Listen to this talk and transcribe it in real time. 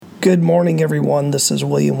Good morning, everyone. This is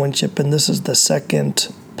William Winship, and this is the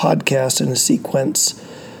second podcast in a sequence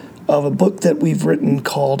of a book that we've written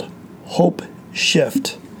called Hope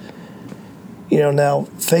Shift. Now,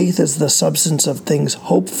 faith is the substance of things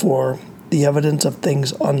hoped for, the evidence of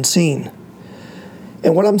things unseen.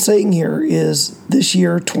 And what I'm saying here is this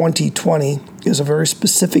year, 2020, is a very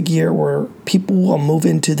specific year where people will move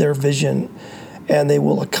into their vision and they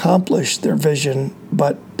will accomplish their vision,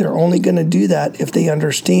 but they're only going to do that if they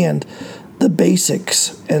understand the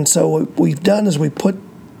basics. And so what we've done is we put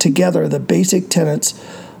together the basic tenets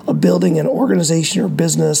of building an organization or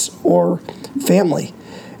business or family.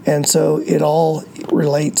 And so it all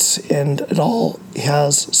relates and it all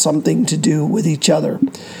has something to do with each other.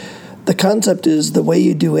 The concept is the way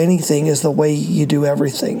you do anything is the way you do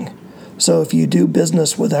everything. So if you do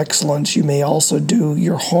business with excellence, you may also do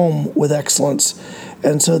your home with excellence.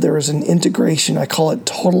 And so there is an integration. I call it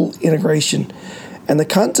total integration. And the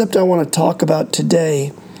concept I want to talk about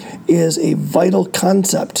today is a vital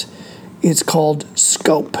concept. It's called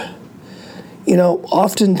scope.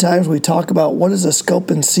 Oftentimes we talk about what is a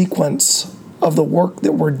scope and sequence of the work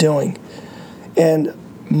that we're doing. And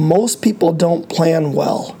most people don't plan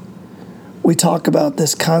well. We talk about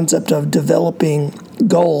this concept of developing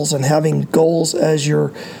goals and having goals as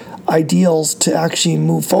your ideals to actually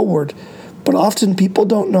move forward. But often people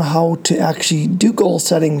don't know how to actually do goal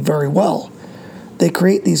setting very well. They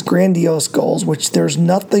create these grandiose goals, which there's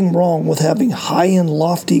nothing wrong with having high and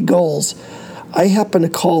lofty goals. I happen to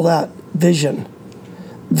call that vision.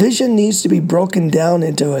 Vision needs to be broken down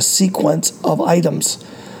into a sequence of items.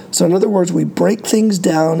 So in other words, we break things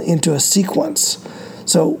down into a sequence.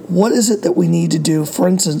 So what is it that we need to do? For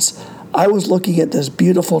instance, I was looking at this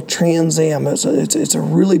beautiful Trans Am. It's a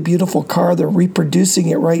really beautiful car. They're reproducing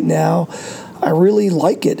it right now. I really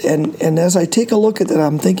like it. And as I take a look at it,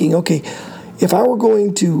 I'm thinking, okay, if I were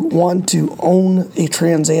going to want to own a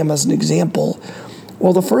Trans Am as an example,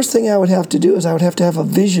 well, the first thing I would have to do is I would have to have a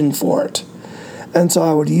vision for it. And so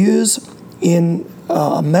I would use in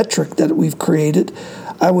a metric that we've created,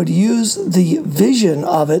 I would use the vision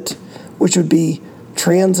of it, which would be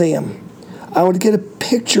Trans Am. I would get a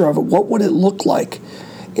picture of it. What would it look like?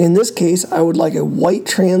 In this case, I would like a white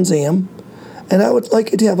Trans Am, and I would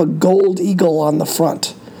like it to have a gold eagle on the front,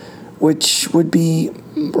 which would be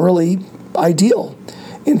really ideal.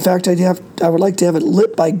 In fact, I would like to have it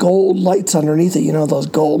lit by gold lights underneath it, those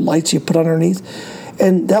gold lights you put underneath.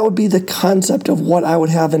 And that would be the concept of what I would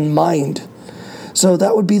have in mind. So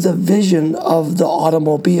that would be the vision of the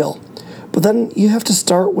automobile. But then you have to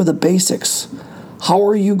start with the basics. How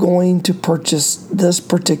are you going to purchase this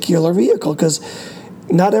particular vehicle? Because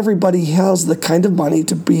not everybody has the kind of money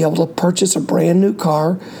to be able to purchase a brand new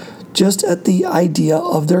car just at the idea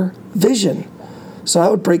of their vision. So I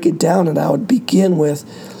would break it down and I would begin with,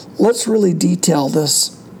 let's really detail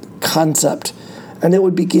this concept. And it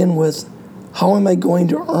would begin with, how am I going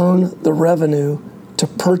to earn the revenue to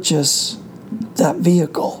purchase that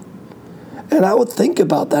vehicle? And I would think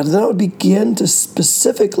about that. And then I would begin to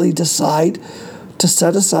specifically decide to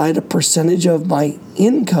set aside a percentage of my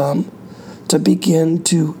income to begin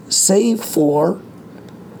to save for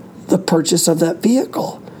the purchase of that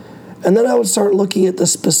vehicle. And then I would start looking at the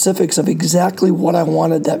specifics of exactly what I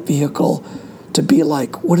wanted that vehicle to be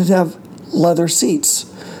like. Would it have leather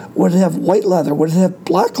seats? Would it have white leather? Would it have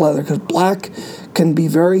black leather? Because black can be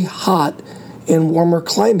very hot in warmer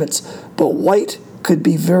climates, but white could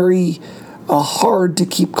be very hard to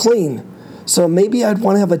keep clean. So maybe I'd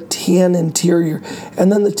want to have a tan interior.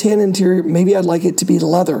 And then the tan interior, maybe I'd like it to be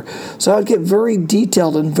leather. So I'd get very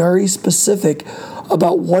detailed and very specific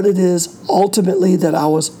about what it is ultimately that I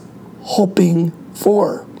was hoping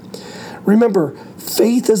for. Remember,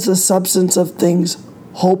 faith is the substance of things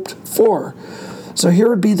hoped for. So here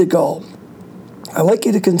would be the goal. I'd like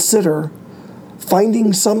you to consider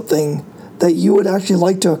finding something that you would actually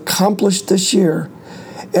like to accomplish this year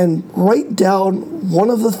and write down one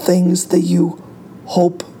of the things that you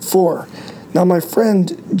hope for. Now, my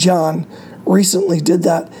friend John recently did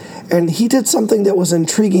that, and he did something that was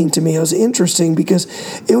intriguing to me. It was interesting because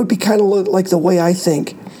it would be kind of like the way I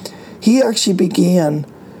think. He actually began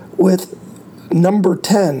with number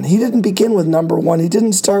 10. He didn't begin with number 1. He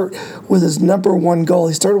didn't start with his number 1 goal.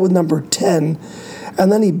 He started with number 10,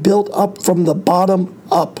 and then he built up from the bottom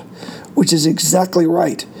up, which is exactly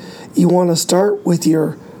right. You want to start with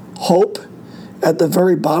your hope at the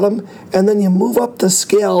very bottom, and then you move up the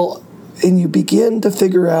scale and you begin to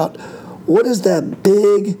figure out what is that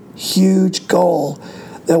big, huge goal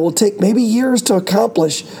that will take maybe years to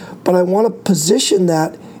accomplish, but I want to position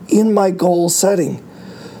that in my goal setting.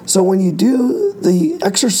 So when you do the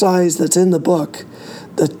exercise that's in the book,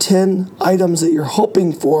 the 10 items that you're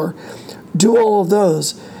hoping for. Do all of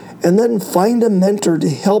those, and then find a mentor to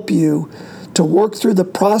help you to work through the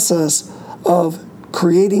process of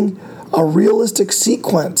creating a realistic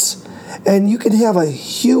sequence. And you can have a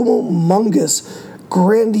humongous,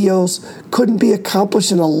 grandiose, couldn't be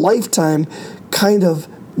accomplished in a lifetime kind of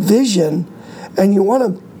vision, and you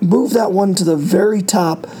want to move that one to the very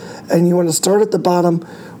top, and you want to start at the bottom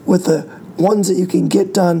with the ones that you can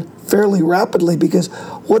get done fairly rapidly, because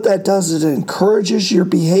what that does is it encourages your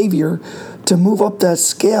behavior to move up that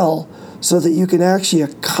scale so that you can actually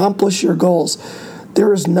accomplish your goals.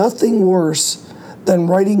 There is nothing worse than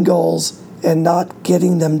writing goals and not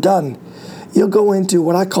getting them done. You'll go into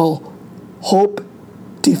what I call hope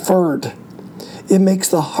deferred. It makes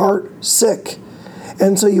the heart sick.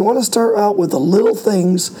 And so you want to start out with the little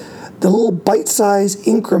things, the little bite-sized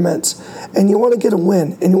increments, and you want to get a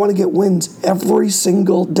win. And you want to get wins every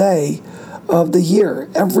single day of the year.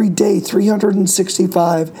 Every day,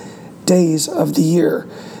 365 days of the year.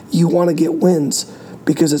 You want to get wins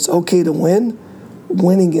because it's okay to win.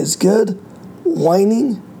 Winning is good.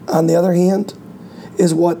 Whining, on the other hand,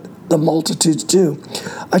 is what the multitudes do.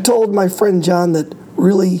 I told my friend John that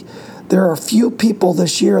really there are few people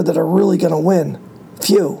this year that are really going to win.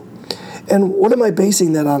 Few. And what am I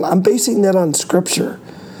basing that on? I'm basing that on Scripture.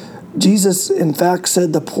 Jesus, in fact,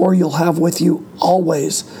 said, the poor you'll have with you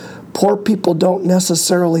always. Poor people don't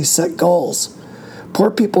necessarily set goals. Poor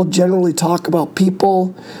people generally talk about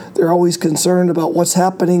people. They're always concerned about what's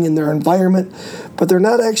happening in their environment, but they're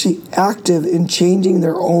not actually active in changing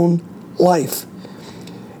their own life.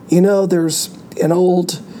 You know, there's an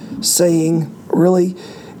old saying, really,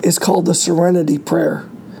 it's called the serenity prayer.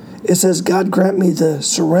 It says, God grant me the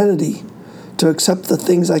serenity to accept the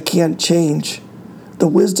things I can't change, the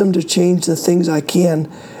wisdom to change the things I can,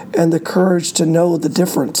 and the courage to know the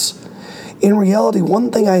difference. In reality,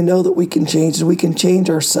 one thing I know that we can change is we can change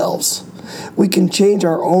ourselves. We can change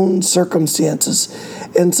our own circumstances.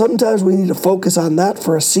 And sometimes we need to focus on that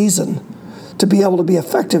for a season to be able to be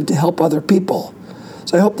effective to help other people.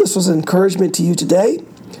 So I hope this was an encouragement to you today.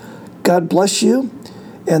 God bless you,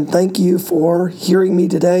 and thank you for hearing me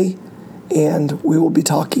today, and we will be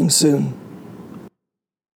talking soon.